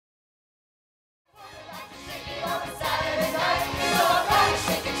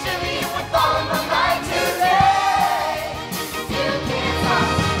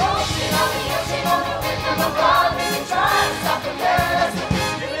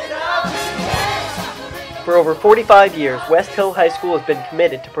For over 45 years, Westhill High School has been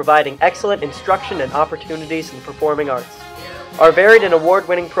committed to providing excellent instruction and opportunities in the performing arts. Our varied and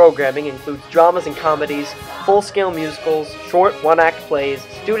award-winning programming includes dramas and comedies, full-scale musicals, short one-act plays,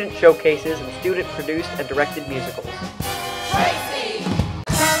 student showcases, and student-produced and directed musicals.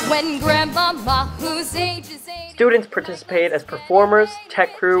 When Grandmama, whose age is 8, Students participate as performers,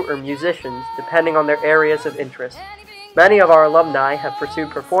 tech crew, or musicians, depending on their areas of interest. Many of our alumni have pursued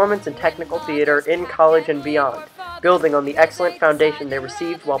performance and technical theater in college and beyond, building on the excellent foundation they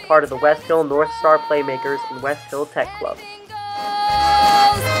received while part of the Westhill North Star Playmakers and Westhill Tech Club.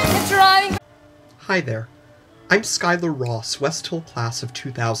 Hi there. I'm Skylar Ross, Westhill class of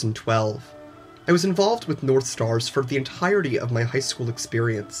 2012. I was involved with North Stars for the entirety of my high school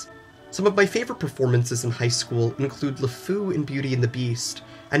experience. Some of my favorite performances in high school include LeFou in Beauty and the Beast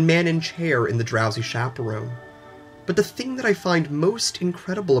and Man in Chair in The Drowsy Chaperone. But the thing that I find most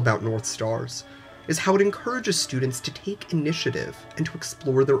incredible about North Stars is how it encourages students to take initiative and to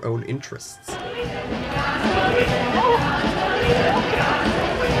explore their own interests.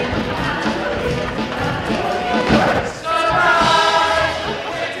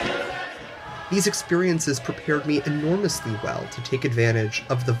 These experiences prepared me enormously well to take advantage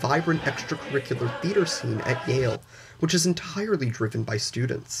of the vibrant extracurricular theater scene at Yale, which is entirely driven by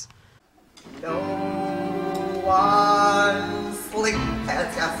students. No one sleep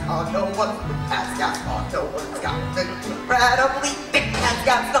has got on, no one has got on, no one's got an incredibly big has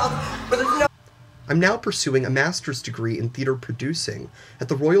got stuff, but there's no. I'm now pursuing a master's degree in theater producing at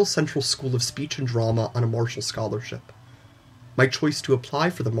the Royal Central School of Speech and Drama on a Marshall Scholarship. My choice to apply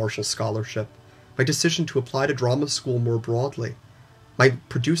for the Marshall Scholarship, my decision to apply to drama school more broadly, my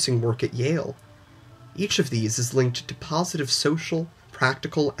producing work at Yale. Each of these is linked to positive social,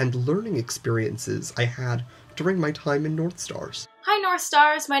 practical, and learning experiences I had during my time in North Stars. Hi North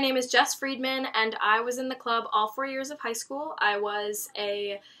Stars, my name is Jess Friedman and I was in the club all 4 years of high school. I was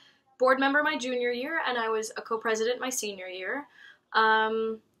a board member my junior year and I was a co-president my senior year.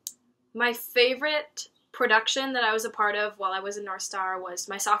 My favorite production that I was a part of while I was in North Star was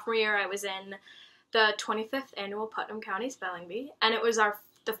my sophomore year. I was in the 25th annual Putnam County Spelling Bee, and it was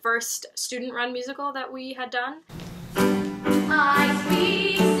the first student-run musical that we had done. I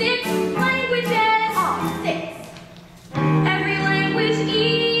speak 6 languages. Oh, 6. Every language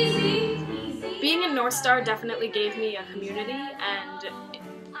easy. Being in North Star definitely gave me a community, and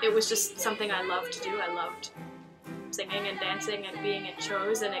it was just something I loved to do. I loved singing and dancing and being in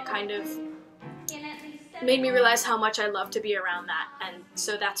shows, and it kind of made me realize how much I love to be around that, and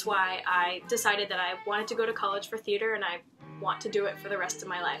so that's why I decided that I wanted to go to college for theater and I want to do it for the rest of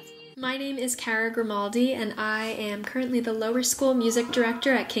my life. My name is Cara Grimaldi and I am currently the lower school music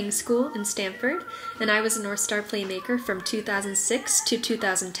director at King's School in Stamford, and I was a North Star Playmaker from 2006 to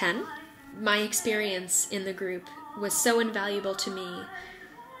 2010. My experience in the group was so invaluable to me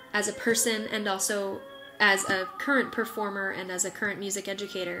as a person and also as a current performer and as a current music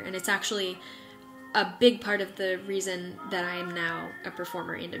educator, and it's actually a big part of the reason that I am now a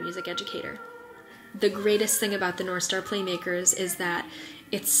performer and a music educator. The greatest thing about the North Star Playmakers is that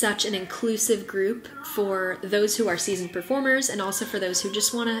it's such an inclusive group for those who are seasoned performers and also for those who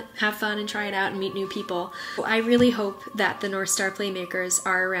just want to have fun and try it out and meet new people. I really hope that the North Star Playmakers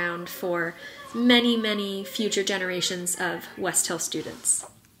are around for many, many future generations of Westhill students.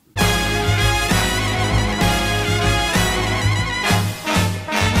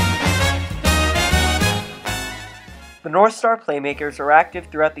 The North Star Playmakers are active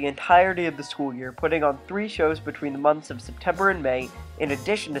throughout the entirety of the school year, putting on 3 shows between the months of September and May, in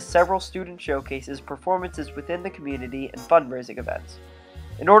addition to several student showcases, performances within the community, and fundraising events.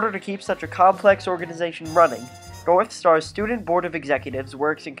 In order to keep such a complex organization running, North Star's Student Board of Executives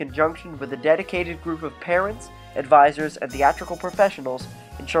works in conjunction with a dedicated group of parents, advisors, and theatrical professionals,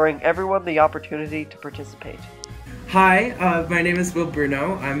 ensuring everyone the opportunity to participate. Hi, my name is Will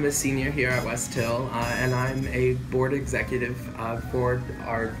Bruno. I'm a senior here at Westhill, and I'm a board executive for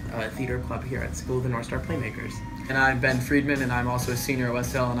our theater club here at school, the North Star Playmakers. And I'm Ben Friedman, and I'm also a senior at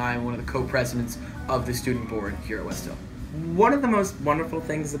Westhill, and I'm one of the co-presidents of the student board here at Westhill. One of the most wonderful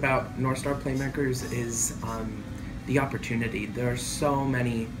things about North Star Playmakers is the opportunity. There are so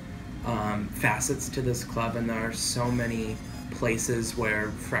many facets to this club, and there are so many places where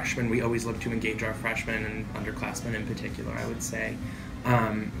freshmen, we always look to engage our freshmen and underclassmen in particular, I would say.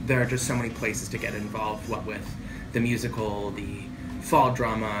 There are just so many places to get involved, what with the musical, the fall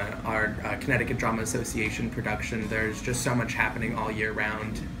drama, our Connecticut Drama Association production. There's just so much happening all year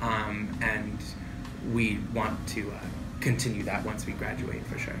round, and we want to continue that once we graduate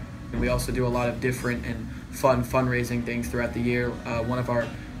for sure. We also do a lot of different and fun fundraising things throughout the year. One of our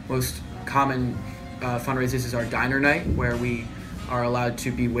most common fundraisers is our diner night, where we are allowed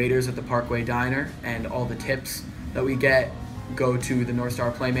to be waiters at the Parkway Diner, and all the tips that we get go to the North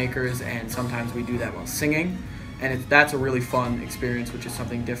Star Playmakers, and sometimes we do that while singing. And that's a really fun experience, which is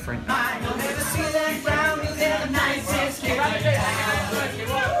something different.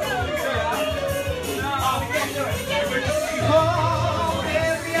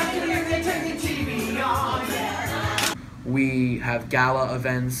 We have gala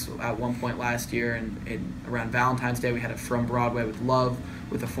events at one point last year, and around Valentine's Day we had a From Broadway with Love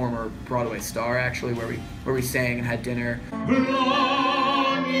with a former Broadway star, actually, where we sang and had dinner.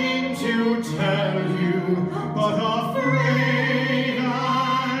 Longing to tell you, but afraid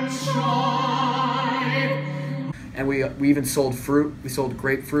and shy. And we even sold fruit. We sold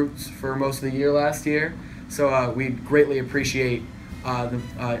grapefruits for most of the year last year. So we greatly appreciate the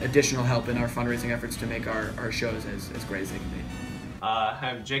additional help in our fundraising efforts to make our shows as great as they can be.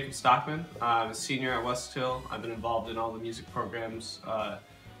 I'm Jacob Stockman. I'm a senior at Westhill. I've been involved in all the music programs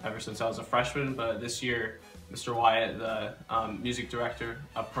ever since I was a freshman, but this year Mr. Wyatt, the music director,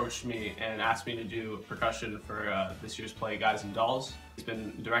 approached me and asked me to do percussion for this year's play Guys and Dolls. He's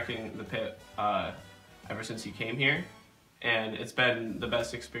been directing the pit ever since he came here, and it's been the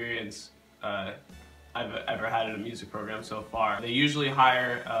best experience I've ever had in a music program so far. They usually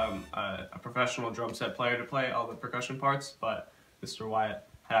hire a professional drum set player to play all the percussion parts, but Mr. Wyatt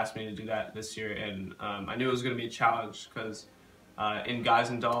had asked me to do that this year, and I knew it was going to be a challenge because in Guys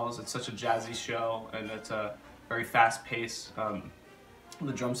and Dolls it's such a jazzy show and it's a very fast pace.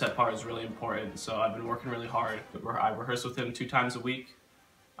 The drum set part is really important, so I've been working really hard. I rehearse with him 2 times a week.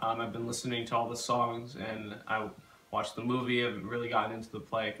 I've been listening to all the songs, and I watched the movie. I've really gotten into the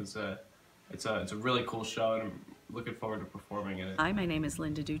play because it's a really cool show, and I'm looking forward to performing in it. Hi, my name is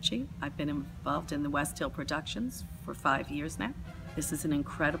Linda Ducci. I've been involved in the Westhill Productions for 5 years now. This is an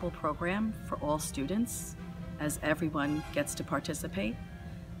incredible program for all students, as everyone gets to participate,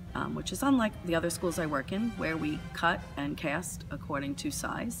 which is unlike the other schools I work in, where we cut and cast according to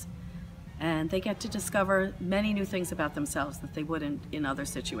size. And they get to discover many new things about themselves that they wouldn't in other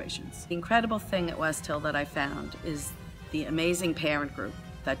situations. The incredible thing at Westhill that I found is the amazing parent group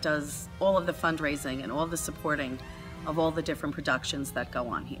that does all of the fundraising and all the supporting of all the different productions that go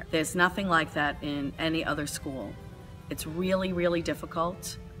on here. There's nothing like that in any other school. It's really, really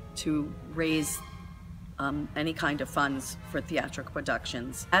difficult to raise any kind of funds for theatrical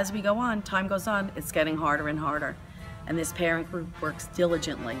productions. As we go on, time goes on, it's getting harder and harder. And this parent group works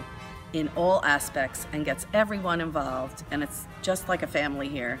diligently in all aspects and gets everyone involved, and it's just like a family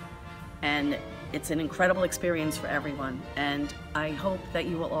here. And it's an incredible experience for everyone, and I hope that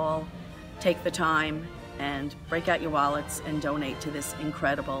you will all take the time and break out your wallets and donate to this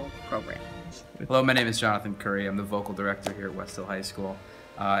incredible program. Hello, my name is Jonathan Curry. I'm the vocal director here at Westhill High School,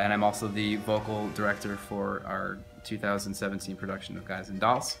 and I'm also the vocal director for our 2017 production of Guys and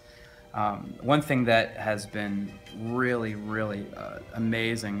Dolls. One thing that has been really, really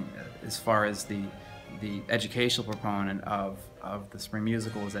amazing as far as the educational proponent of the spring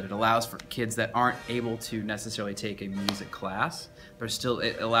musical is that it allows for kids that aren't able to necessarily take a music class, but still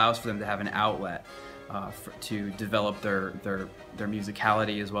it allows for them to have an outlet to develop their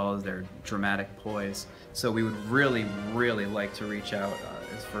musicality as well as their dramatic poise. So we would really, really like to reach out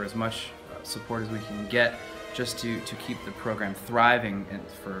for as much support as we can get, just to keep the program thriving and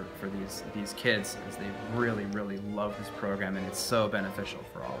for these kids, as they really, really love this program, and it's so beneficial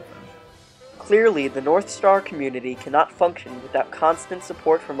for all of them. Clearly, the North Star community cannot function without constant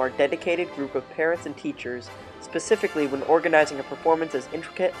support from our dedicated group of parents and teachers, specifically when organizing a performance as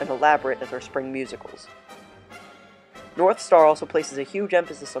intricate and elaborate as our spring musicals. North Star also places a huge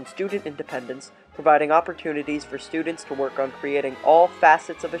emphasis on student independence, providing opportunities for students to work on creating all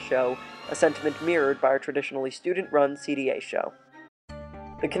facets of a show, a sentiment mirrored by our traditionally student-run CDA show.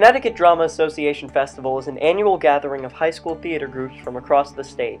 The Connecticut Drama Association Festival is an annual gathering of high school theater groups from across the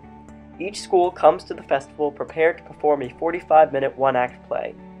state. Each school comes to the festival prepared to perform a 45-minute one-act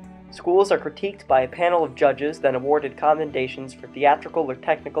play. Schools are critiqued by a panel of judges, then awarded commendations for theatrical or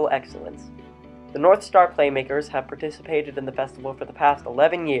technical excellence. The North Star Playmakers have participated in the festival for the past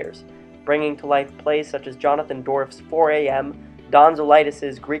 11 years, bringing to life plays such as Jonathan Dorff's 4 A.M., Don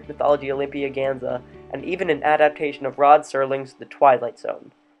Zolaitis' Greek mythology Olympiaganza, and even an adaptation of Rod Serling's The Twilight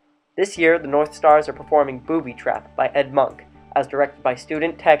Zone. This year, the North Stars are performing Booby Trap by Ed Monk, as directed by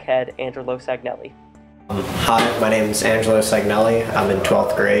student tech head Angelo Sagnelli. Hi, my name is Angelo Sagnelli. I'm in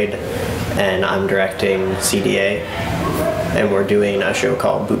 12th grade, and I'm directing CDA, and we're doing a show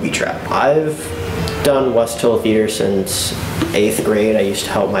called Booby Trap. I've done Westhill Theater since 8th grade. I used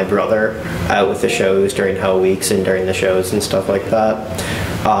to help my brother out with the shows during Hell Weeks and during the shows and stuff like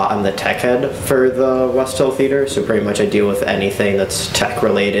that. I'm the tech head for the Westhill Theater, so pretty much I deal with anything that's tech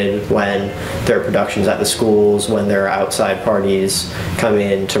related when there are productions at the schools, when there are outside parties come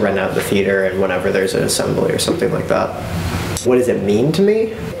in to rent out the theater, and whenever there's an assembly or something like that. What does it mean to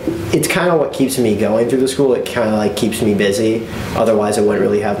me? It's kind of what keeps me going through the school. It kind of like keeps me busy. Otherwise I wouldn't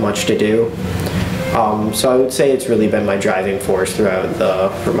really have much to do. So I would say it's really been my driving force throughout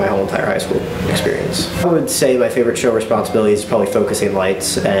for my whole entire high school experience. I would say my favorite show responsibility is probably focusing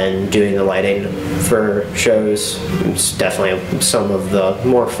lights and doing the lighting for shows. It's definitely some of the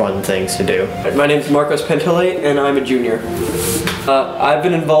more fun things to do. My name is Marcos Pentele and I'm a junior. I've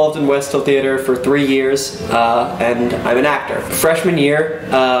been involved in Westhill Theater for 3 years and I'm an actor. Freshman year,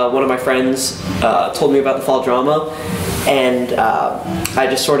 one of my friends told me about the fall drama, and I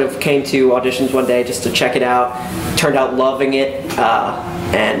just sort of came to auditions one day just to check it out. Turned out loving it,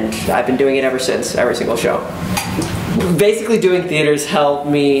 and I've been doing it ever since, every single show. Basically doing theaters helped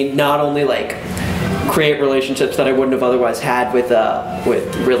me not only like create relationships that I wouldn't have otherwise had with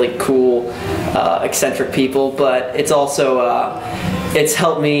really cool, eccentric people, but it's also it's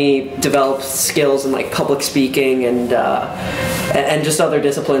helped me develop skills in like public speaking and just other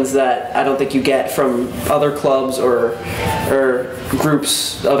disciplines that I don't think you get from other clubs or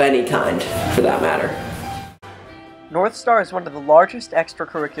groups of any kind, for that matter. North Star is one of the largest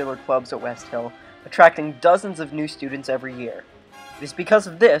extracurricular clubs at Westhill, attracting dozens of new students every year. It is because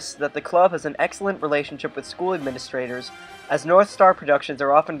of this that the club has an excellent relationship with school administrators, as North Star productions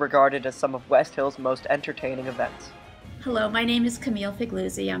are often regarded as some of Westhill's most entertaining events. Hello, my name is Camille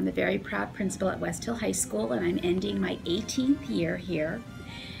Figluzzi. I'm the very proud principal at Westhill High School, and I'm ending my 18th year here.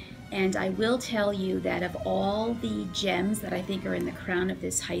 And I will tell you that of all the gems that I think are in the crown of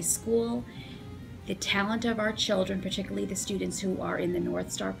this high school, the talent of our children, particularly the students who are in the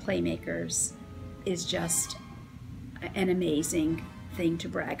North Star Playmakers, is just an amazing thing to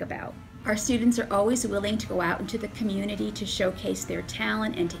brag about. Our students are always willing to go out into the community to showcase their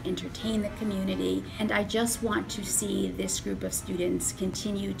talent and to entertain the community. And I just want to see this group of students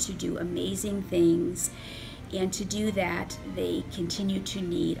continue to do amazing things. And to do that, they continue to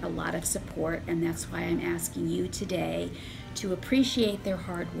need a lot of support. And that's why I'm asking you today to appreciate their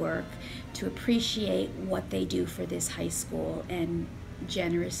hard work, to appreciate what they do for this high school, and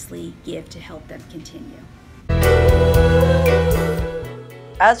generously give to help them continue.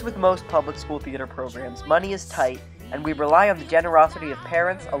 As with most public school theater programs, money is tight, and we rely on the generosity of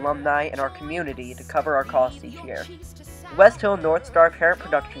parents, alumni, and our community to cover our costs each year. The Westhill North Star Parent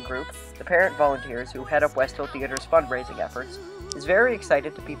Production Group, the parent volunteers who head up Westhill Theater's fundraising efforts, is very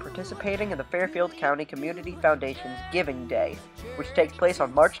excited to be participating in the Fairfield County Community Foundation's Giving Day, which takes place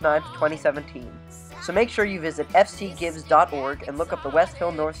on March 9th, 2017. So make sure you visit fcgives.org and look up the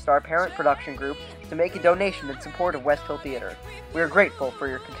Westhill North Star Parent Production Group to make a donation in support of Westhill Theater. We are grateful for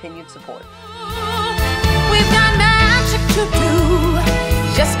your continued support.